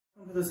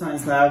To the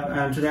science lab,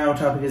 and today our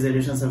topic is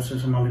addition,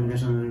 subtraction,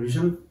 multiplication, and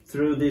division.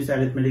 Through this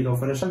arithmetic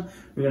operation,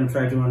 we're going to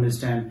try to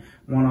understand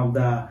one of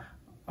the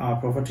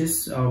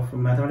properties of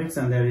mathematics,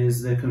 and that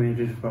is the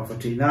commutative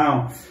property.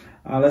 Now,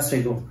 let's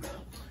take a look.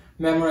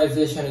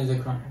 Memorization is a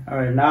crime.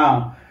 Alright,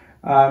 now,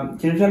 can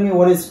you tell me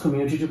what is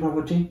commutative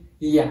property?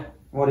 Yeah.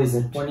 What is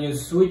it? When you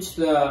switch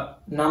the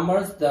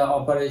numbers, the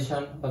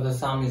operation or the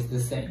sum is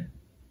the same.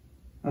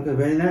 Okay,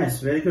 very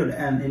nice, very good.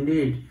 And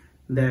indeed,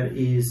 there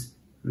is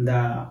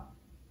the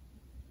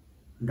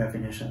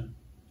definition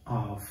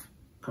of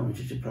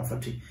commutative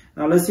property.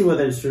 Now let's see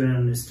whether the student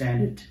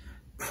understand it.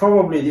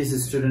 Probably this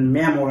student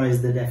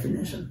memorized the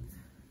definition.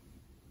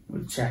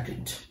 We'll check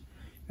it.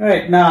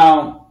 Alright,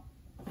 now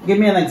give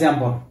me an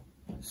example.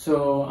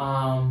 So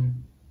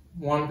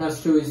 1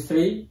 plus 2 is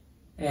 3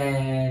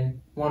 and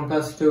 1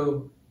 plus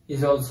 2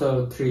 is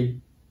also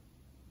 3.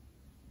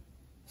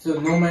 So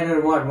no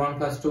matter what, 1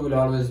 plus 2 will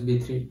always be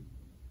 3.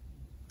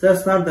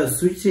 That's not the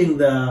switching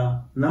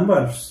the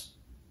numbers.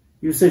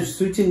 You said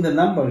switching the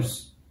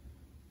numbers.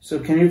 So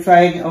can you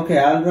try? Okay,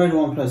 I'll write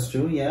 1 plus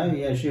 2.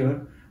 Yeah,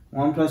 sure.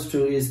 1 plus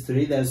 2 is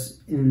 3.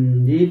 That's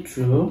indeed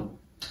true.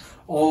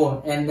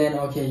 Oh, and then,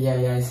 okay,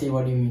 yeah, I see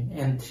what you mean.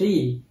 And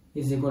 3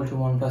 is equal to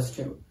 1 plus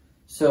 2.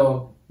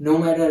 So no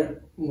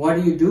matter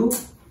what you do,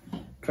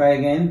 try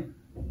again.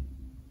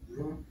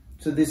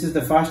 So this is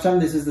the first term,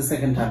 this is the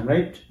second term,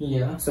 right?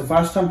 Yeah. So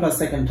first term plus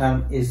second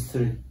term is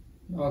 3.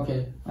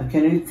 Okay.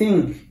 Can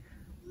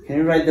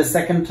you write the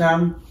second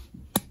term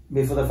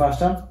before the first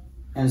term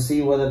and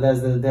see whether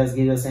that's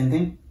give the same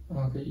thing?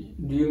 Okay.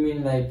 Do you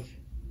mean like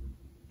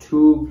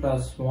 2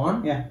 plus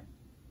 1? Yeah.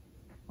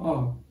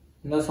 Oh,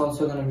 that's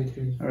also gonna be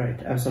 3.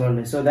 Alright,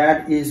 absolutely. So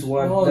that is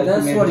what the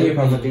commutative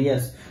property.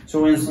 Yes.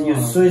 So when you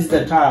switch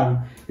the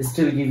term, it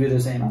still give you the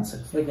same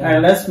answer. Okay.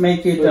 Alright, let's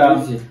make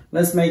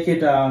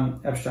it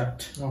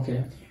abstract.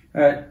 Okay.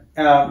 Alright,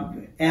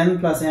 n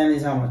plus n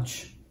is how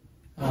much?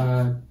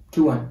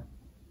 2n.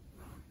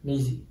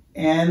 Easy.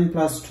 N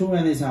plus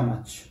 2n is how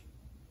much?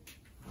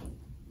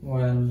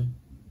 Well,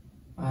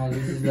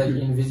 this is like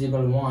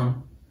invisible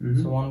 1.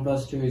 So 1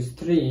 plus 2 is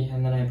 3,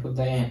 and then I put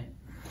the n.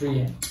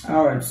 3n.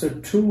 Alright, so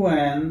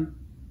 2n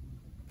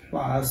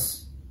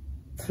plus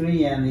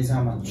 3n is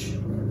how much?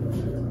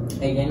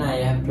 Again, I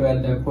have to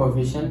add the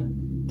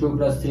coefficient. 2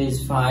 plus 3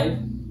 is 5,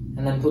 and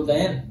then put the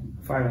n.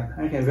 5n.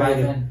 Okay, very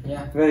 5n, good.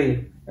 yeah. Very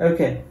good.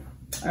 Okay.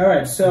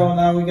 Alright, so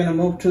now we're going to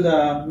move to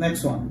the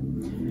next one.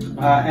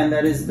 And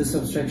that is the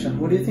subtraction.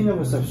 What do you think of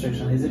a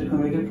subtraction? Is it a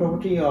commutative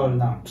property or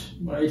not?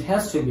 Well, it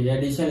has to be.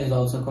 Addition is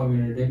also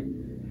commutative.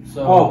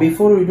 So. Oh,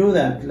 before we do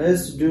that,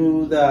 let's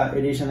do the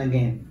addition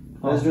again.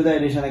 Let's do the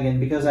addition again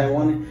because I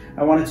want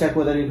to check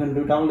whether you can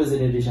do double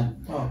digit addition.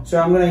 Oh.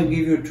 So I'm going to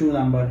give you two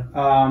number.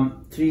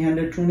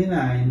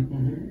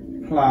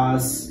 329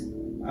 plus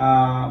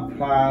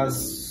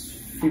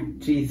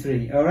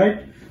 53. All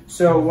right.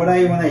 So what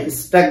I want to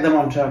stack them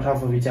on top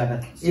of each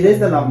other. It is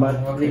the number.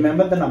 Okay.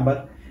 Remember the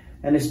number,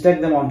 and stack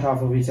them on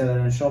top of each other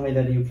and show me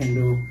that you can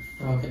do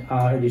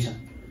addition.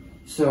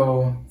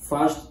 So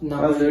first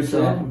number you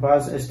said.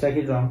 First stack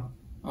it wrong.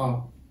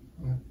 Oh.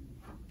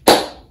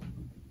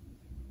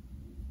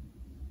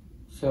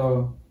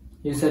 So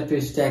you said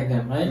to stack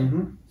them, right?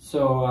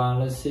 So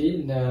let's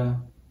see, the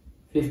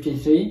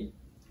 53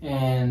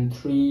 and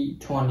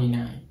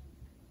 329.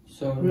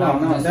 So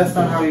no, that's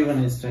not how you're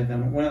going to stack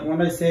them.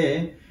 When I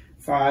say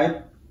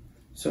 5,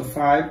 so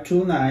 5,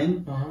 2,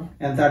 9,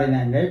 and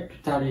 39, right?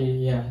 30,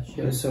 yeah,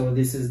 sure. So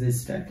this is the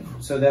stacking.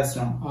 So that's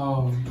wrong.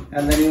 Oh.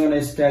 And then you're going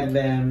to stack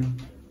them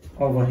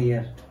over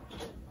here.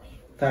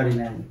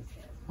 39.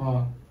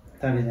 Oh.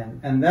 39.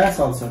 And that's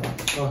also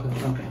wrong.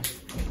 Okay.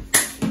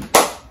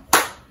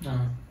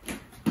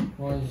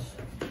 I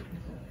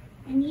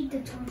need the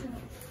total.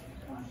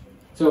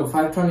 So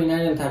 529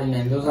 and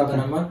 39, those are the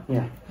number?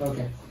 Yeah.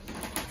 Okay.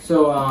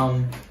 So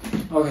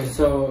okay,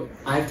 so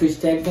I have to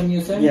stack them,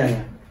 you said?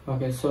 Yeah.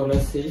 Okay, so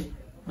let's see.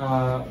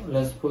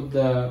 Let's put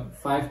the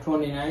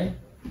 529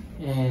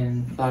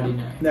 and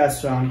 39.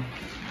 That's wrong.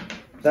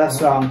 That's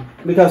wrong.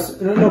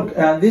 Because look,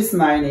 this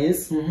 9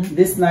 is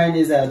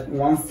at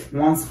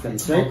ones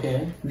place, right?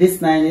 Okay. This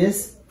 9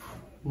 is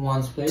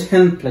ones place.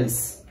 10th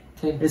place.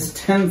 It's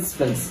 10th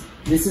place.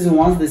 This is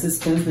ones, this is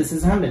 10th, this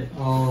is 100.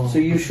 Oh. So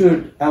you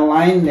should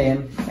align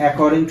them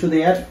according to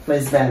their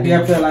place value. You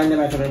have to align them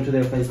according to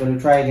their place value.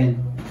 Try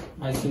again.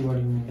 I see what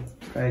you mean.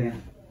 Try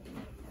again.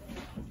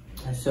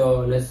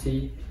 So let's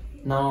see.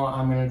 Now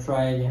I'm gonna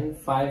try again.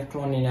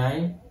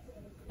 529.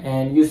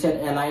 And you said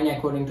align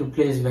according to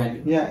place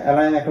value. Yeah,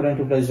 align according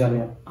to place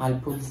value. I'll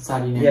put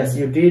 39. Yes,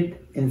 you did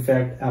in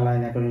fact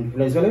align according to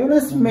place value.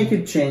 Let's make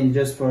it change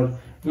just for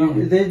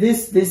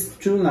this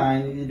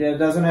 29. There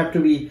doesn't have to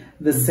be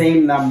the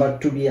same number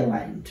to be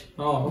aligned.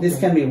 Oh, okay. This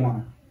can be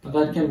 1.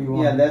 That can be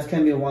 1. Yeah, that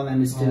can be 1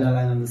 and still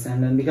align on the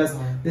same. And because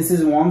this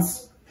is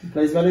 1's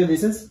place value,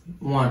 this is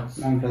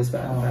 1 place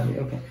value.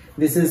 Okay.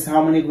 This is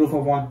how many group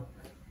of 1?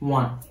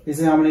 1. This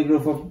is how many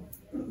group of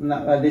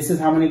this is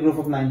how many group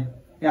of 9?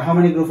 Yeah, how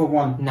many group of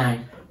 1?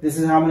 9. This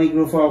is how many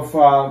group of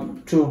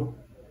 2?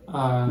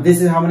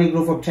 This is how many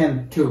group of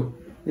 10? 2.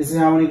 This is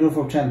how many group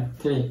of 10?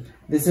 3.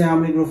 This is how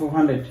many group of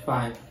 100?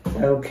 5.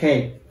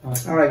 Okay.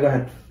 Alright, go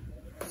ahead.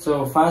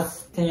 So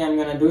first thing I'm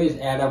gonna do is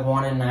add up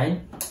 1 and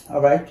 9.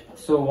 Alright.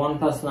 So 1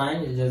 plus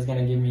 9 is just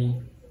gonna give me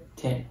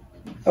 10.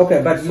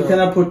 Okay, but you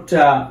cannot put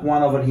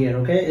 1 over here,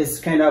 okay? It's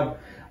kind of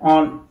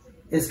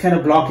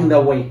blocking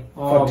the way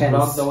for 10s.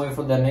 Block the way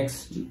for the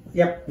next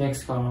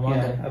column. Okay.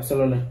 Yeah,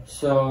 absolutely.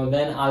 So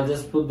then I'll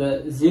just put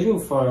the 0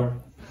 for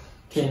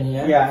 10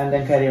 here. Yeah, and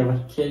then carry over.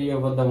 Carry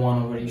over the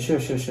 1 over here.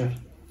 Sure.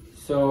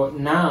 So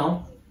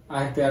now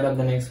I have to add up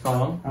the next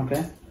column.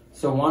 Okay.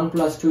 So 1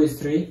 plus 2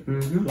 is 3.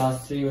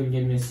 Plus 3 will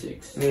give me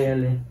 6.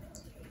 Really?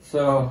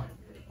 So,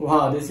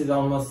 wow, this is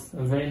almost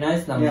a very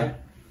nice number.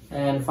 Yeah.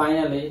 And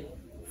finally,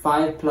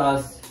 5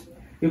 plus...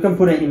 You can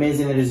put an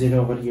imaginary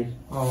 0 over here.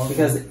 Oh, okay.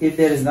 Because if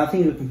there is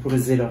nothing, you can put a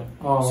 0.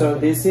 Oh, so okay.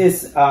 this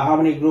is how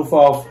many group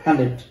of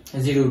 100?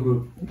 0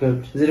 group.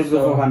 Good. 0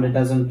 group of 100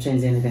 doesn't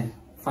change anything.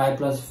 5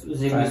 plus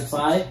 0 is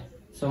 5.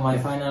 So my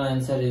final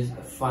answer is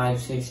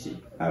 560.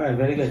 Alright,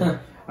 very good.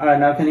 Alright,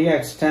 now can you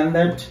extend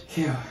that?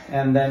 Yeah.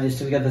 And then you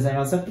still get the same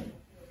answer?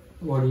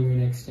 What do you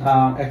mean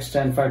extend?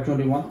 Extend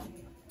 521.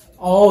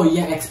 Oh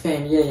yeah,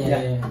 expand.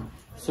 Yeah.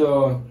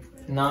 So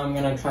now I'm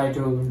gonna try to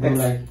do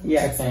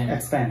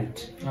expand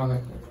it. Okay.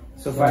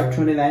 So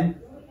 529.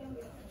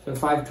 So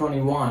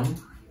 521,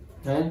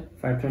 right?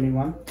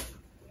 521.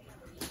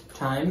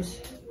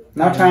 Times.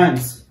 Now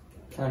times.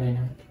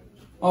 39.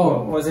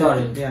 Oh, was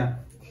sorry. it? Yeah.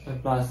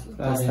 Plus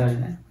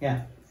 39.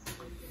 Yeah.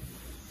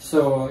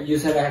 So you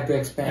said I have to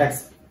expand.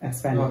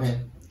 Expand Okay. it.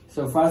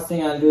 So first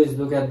thing I'll do is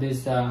look at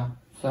this.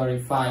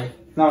 5.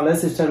 Now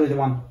let's start with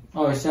 1.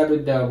 Oh, start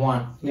with the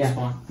 1. This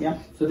one. Yeah.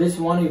 So this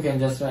 1 you can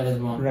just write as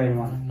 1. Write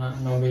 1.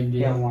 No big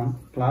deal. Yeah, 1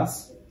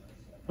 plus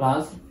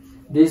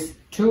this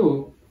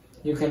 2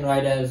 you can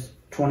write as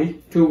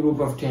 20. 2 group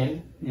of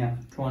 10. Yeah.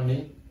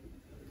 20.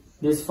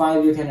 This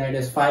 5 you can write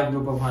as 5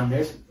 group of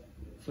 100.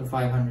 So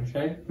 500,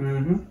 right?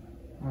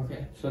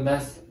 Okay. So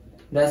that's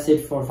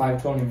it for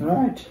 521.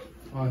 Right.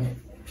 Okay.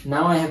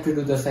 Now I have to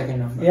do the second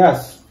number.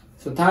 Yes.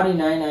 So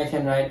 39 I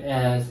can write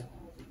as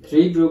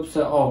 3 groups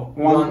of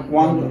 9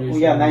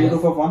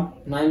 group of 1.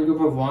 9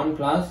 group of 1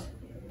 plus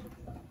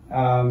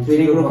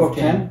 3 group of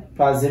 10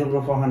 plus 0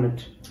 group of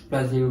 100.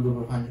 Plus 0 group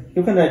of 100.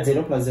 You can write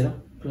 0 plus 0.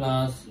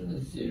 Plus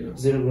 0.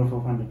 0 group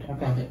of 100.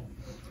 Okay.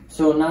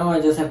 So now I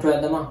just have to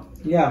add them up.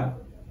 Yeah.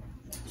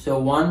 So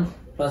 1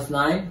 plus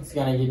 9 is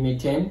gonna give me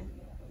 10.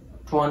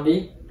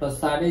 20 plus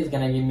 30 is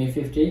gonna give me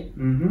 50.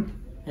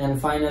 And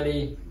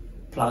finally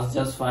plus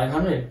just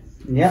 500.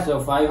 Yeah. So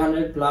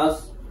 500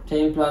 plus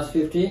 10 plus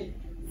 50,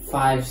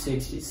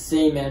 560.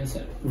 Same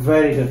answer.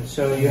 Very good.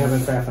 So you have a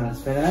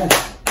preference. Very nice.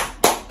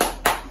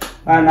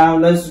 Alright, now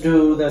let's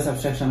do the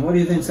subtraction. What do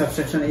you think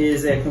subtraction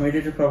is a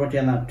commutative property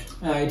or not?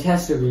 It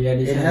has to be.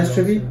 It has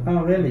to be?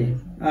 Oh, really?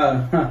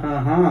 Oh,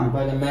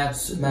 by the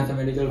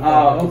mathematical property.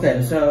 Oh,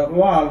 okay. So,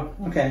 wow.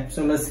 Okay,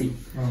 so let's see.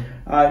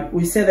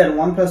 We say that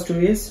 1 plus 2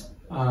 is?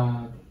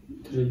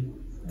 3.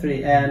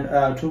 3.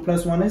 And 2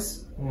 plus 1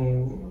 is?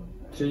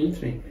 3.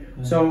 3.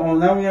 So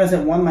now we're going to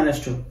say 1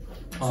 minus 2.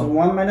 So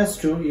 1 minus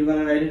 2, you're going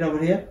to write it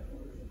over here.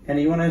 And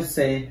you want to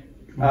say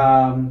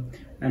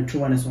and 2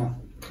 minus 1.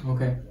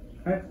 Okay.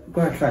 Alright,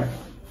 go ahead, try.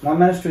 1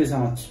 minus 2 is how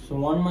much? So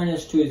 1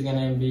 minus 2 is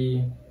going to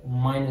be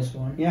minus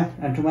 1. Yeah,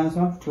 and 2 minus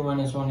 1? 2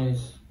 minus 1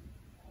 is...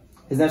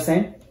 Is that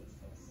same?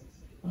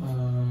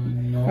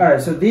 No.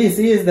 Alright, so this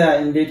is the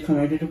indeed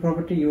commutative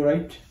property, you're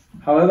right.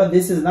 However,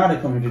 this is not a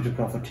commutative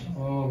property.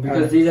 Oh,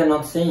 because these are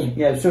not same.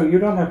 Yeah, so you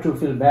don't have to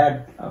feel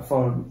bad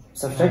for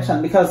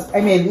subtraction because,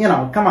 I mean, you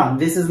know, come on,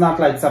 this is not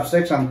like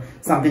subtraction,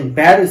 something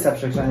bad is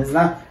subtraction.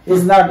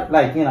 It's not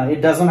like, you know,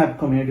 it doesn't have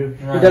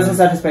commutative, it doesn't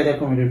satisfy the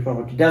commutative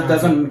property. That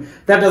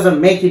doesn't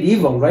make it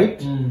evil,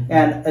 right?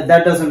 And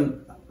that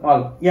doesn't,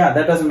 well, yeah,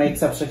 that doesn't make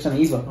subtraction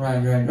evil.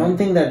 Right. Don't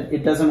think that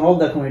it doesn't hold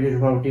the commutative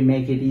property,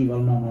 make it evil.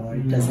 No,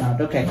 it does not.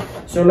 Okay,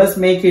 so let's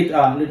make it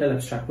a little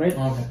abstract, right?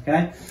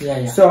 Okay.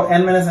 Yeah. So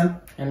n minus n.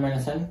 N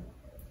minus n.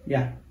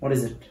 Yeah. What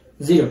is it?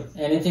 0.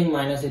 Anything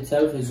minus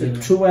itself is 0.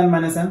 2n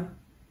minus n.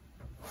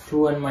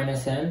 2n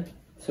minus n.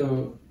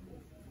 So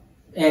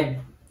n.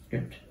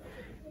 Good.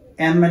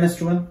 N minus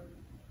 2n.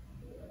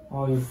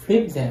 Oh, you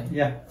flip them.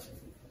 Yeah.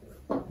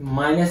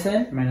 Minus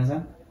n. Minus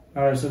n.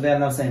 Alright, so they are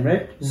not same,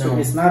 right? No. So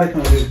it's not a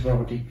commutative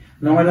property.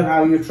 No matter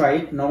how you try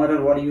it, no matter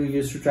what you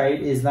use to try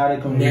it, is not a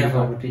commutative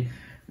property.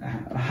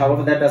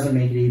 However, that doesn't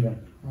make it evil.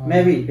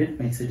 Maybe it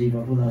makes it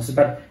evil, who knows?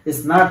 But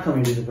it's not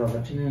commutative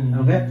property.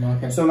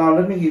 Okay. So now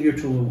let me give you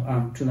two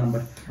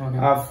numbers.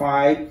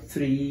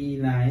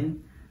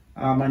 539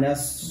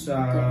 minus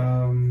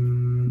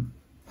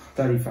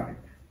 35.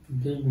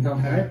 Big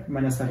number. Alright,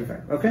 minus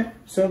 35. Okay.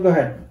 So go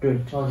ahead, do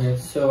it. Okay.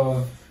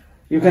 So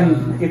you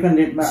can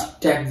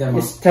stack them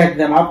up. Stack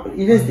them up.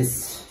 It is this.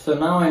 So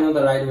now I know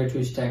the right way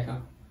to stack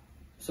up.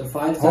 So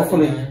 539.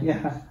 Hopefully,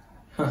 yeah.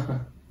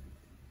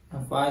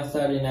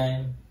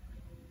 539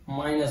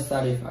 minus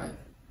 35.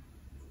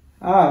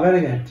 Ah,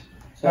 very good.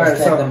 So Alright,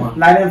 stack them so up.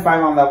 9 and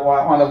 5 on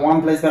the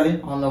 1 place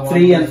value. On the 1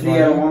 3 and place 3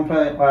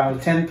 value. are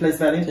 10 place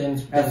value. 10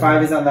 And place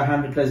 5 is on the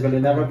 100 place value.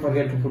 Never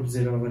forget to put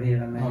 0 over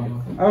here. And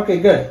Oh, okay,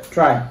 good.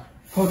 Try.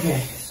 Okay,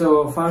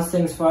 so first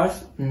things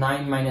first,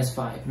 9 minus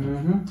 5.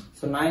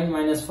 So 9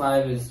 minus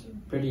 5 is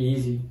pretty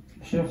easy.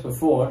 Sure. So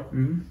 4.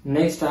 Mm-hmm.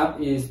 Next up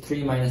is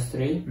 3 minus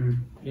 3. Mm-hmm.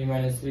 3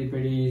 minus 3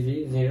 pretty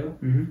easy, 0.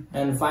 Mm-hmm.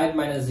 And 5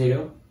 minus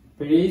 0,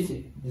 pretty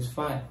easy, just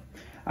 5.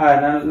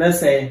 Alright, now let's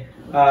say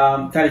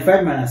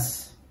 35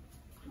 minus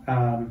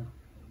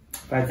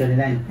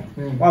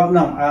 539. Well,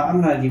 no,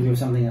 I'm going to give you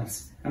something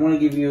else. I'm going to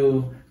give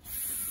you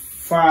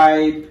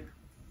 5,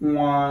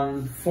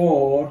 1,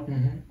 4,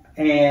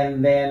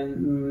 and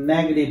then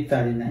negative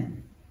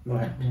 39. Go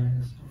ahead.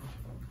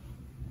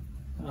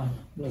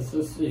 Let's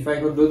just, if I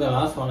could do the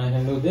last one, I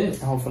can do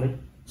this. Hopefully.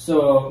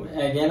 So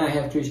again, I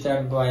have to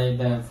start by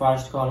the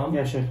first column.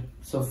 Yeah, sure.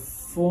 So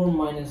 4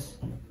 minus.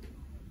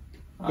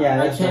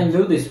 Yeah, I that's can't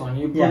right. do this one.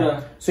 You put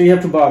Yeah. So you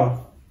have to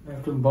borrow I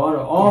have to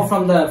borrow. Oh,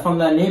 from the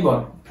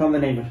neighbor. from the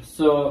neighbor.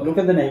 So Look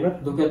at the neighbor.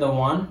 look at the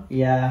one.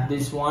 Yeah.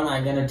 This one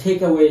I'm gonna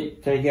take away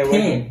Take away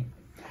 10.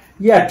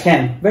 Yeah,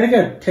 10. Very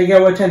good. Take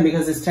away 10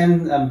 because it's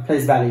 10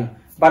 place value.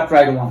 But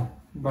write 1.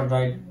 But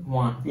write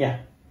 1.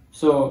 Yeah.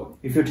 So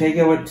If you take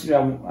away,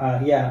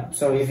 yeah.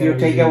 So if you Very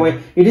take good. away,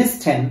 it is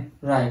 10.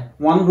 right.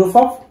 One group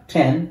of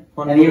 10,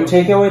 One and group you of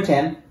take 10. away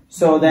 10.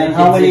 So then Then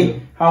how get many? zero.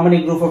 How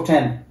many group of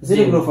 10?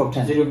 Zero group of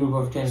 10. 0 group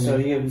of 10. So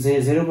yeah. you say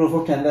 0 group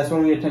of 10. That's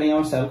what we are telling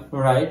ourselves.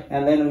 Right.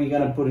 And then we're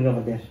gonna put it over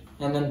there.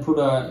 And then put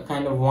a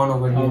kind of 1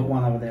 over Oh, here.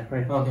 1 over there,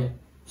 right? Okay.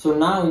 So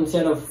now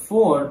instead of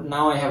 4,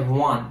 now I have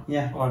 1.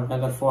 Yeah. Or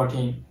rather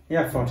 14.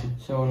 Yeah, 14.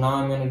 So now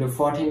I'm going to do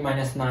 14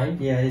 minus 9.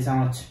 Yeah, it's how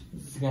much?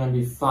 It's going to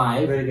be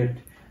 5. Very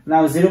good.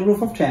 Now 0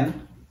 group of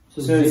 10.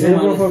 So 0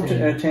 group of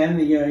 10.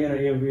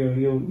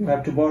 You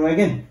have to borrow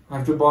again. I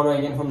have to borrow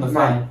again from the 5.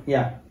 Right.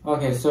 Yeah.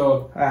 Okay,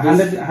 so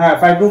 100.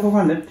 5 group of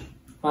 100.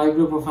 5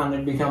 group of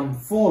 100 become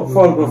 4 group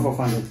 4 of group 100. of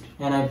 100.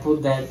 And I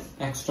put that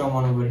extra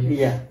 1 over here.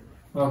 Yeah.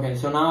 Okay,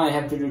 so now I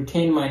have to do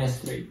 10 minus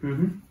 3.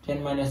 Mm-hmm.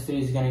 10 minus 3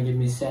 is going to give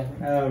me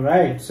 7.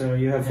 Right. So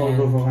you have 4 And-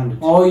 group of 100.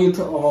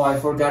 Oh, I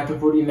forgot to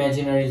put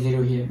imaginary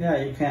 0 here. Yeah,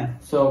 you can.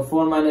 So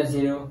 4 minus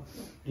 0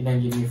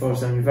 didn't give me 4.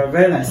 475.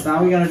 Very nice.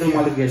 Now we're gonna do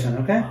multiplication.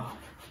 Okay.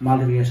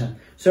 Multiplication.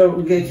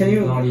 So can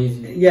you? Not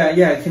easy.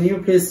 Yeah. Can you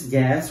please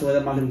guess whether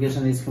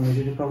multiplication is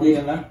commutative property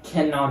or not?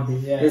 Cannot be.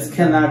 Yeah. It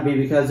cannot be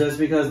because just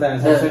because the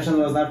subtraction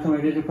was not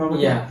commutative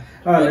property. Yeah.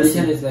 Alright, let's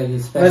Addition see. is like a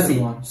Let's special see.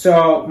 one.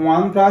 So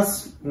 1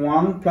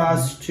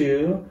 plus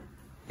 2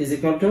 is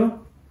equal to,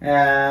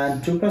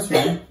 and 2 plus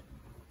 1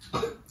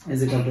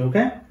 is equal to,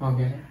 okay?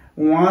 Okay.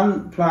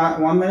 1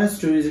 minus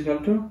 2 is equal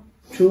to,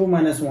 2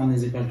 minus 1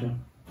 is equal to.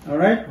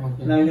 Alright?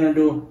 Okay. Now we're going to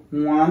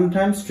do 1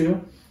 times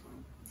 2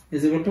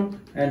 is equal to,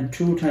 and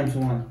 2 times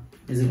 1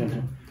 is equal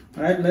to.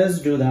 Alright, let's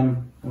do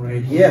them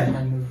right here.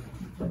 Kind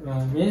of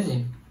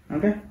amazing.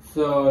 Okay?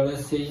 So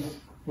let's see.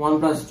 1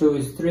 plus 2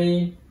 is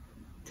 3.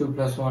 2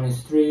 plus 1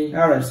 is 3.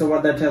 Alright, so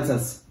what that tells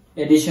us?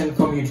 Addition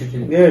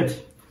commutative. Good.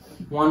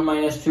 1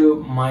 minus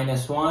 2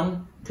 minus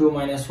 1. 2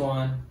 minus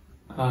 1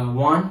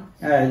 1.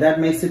 Alright, that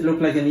makes it look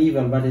like an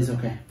evil, but it's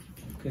okay.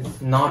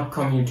 It's not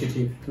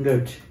commutative.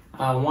 Good.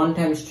 1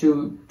 times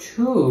 2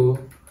 2.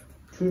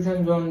 2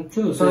 times 1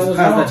 2. So I it's was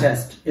passed wrong. the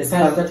test. It's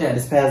passed the test.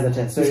 It's passed the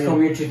test. So It's it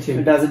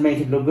commutative. does it make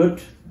it look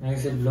good?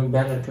 Makes it look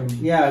better to me.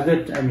 Yeah,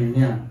 good. I mean,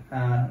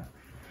 yeah.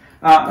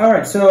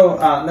 Alright, so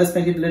let's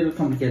make it a little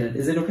complicated.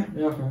 Is it okay?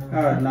 Yeah, okay.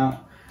 Alright, now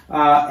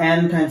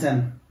n times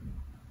n.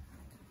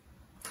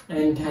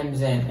 N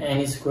times n. N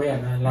is square.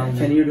 I love Can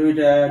that. you do it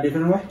a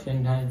different way?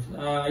 10 times.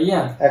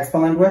 Yeah.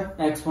 Exponent way?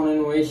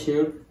 Exponent way,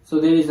 sure. So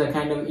there is a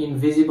kind of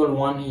invisible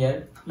one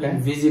here. Okay.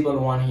 Invisible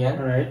one here.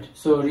 Alright.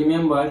 So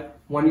remember,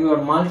 when you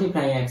are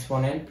multiplying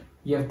exponent,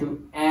 you have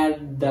to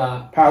add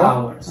the Power?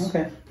 powers.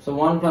 Okay. So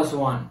 1 plus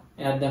 1,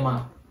 add them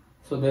up.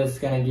 So that's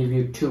gonna give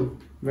you 2.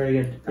 Very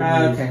good.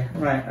 Mhm. Okay,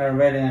 right.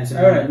 Very nice.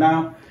 Alright,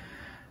 now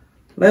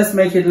let's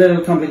make it a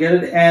little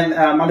complicated. And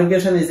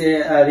multiplication is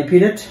a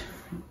repeated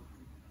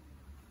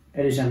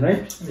addition,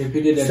 right?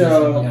 Repeated addition,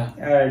 So, yeah.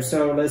 alright,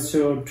 so let's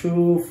do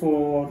 2,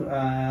 4,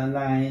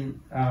 9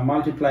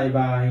 multiply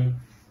by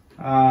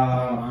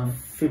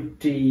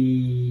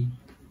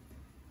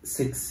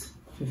 56.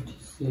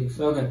 56.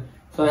 Okay.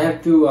 So I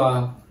have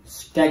to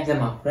stack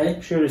them up,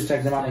 right? Sure,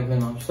 stack them up. Stack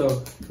them up.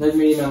 So let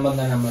me remember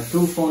the number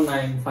 2, 4,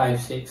 9,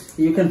 5, 6.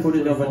 You can put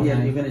it over 4, here.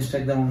 9. You can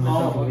stack them on the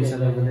top of each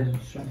other over there.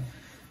 Sure.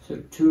 So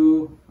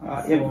 2.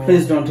 Yeah, 4.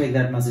 please don't take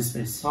that much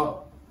space.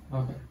 Oh,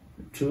 okay.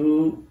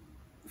 2,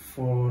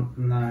 4,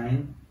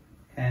 9,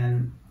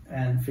 and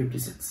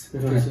 56. Go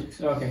ahead.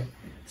 56. Okay.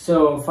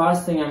 So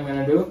first thing I'm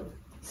gonna do,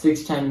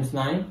 6 times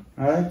 9.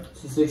 Alright,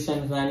 So 6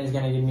 times 9 is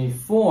gonna give me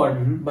 4.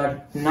 Mhm.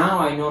 But now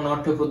I know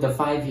not to put the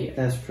 5 here.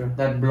 that's true.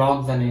 That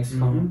blocks the next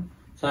column.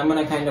 So I'm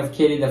gonna kind of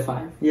carry the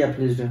 5. Yeah,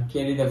 please do.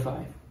 Carry the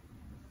 5.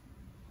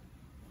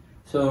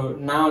 So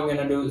now I'm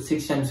gonna do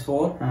 6 times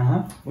 4,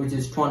 which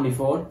is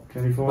 24.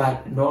 24.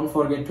 But don't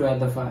forget to add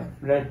the 5.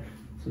 Right.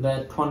 So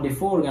that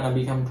 24 gonna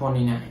become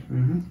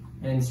 29.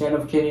 And instead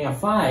of carrying a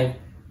 5,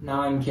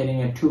 now I'm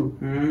getting a 2.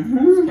 Mm-hmm.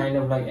 It's kind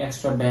of like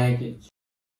extra baggage.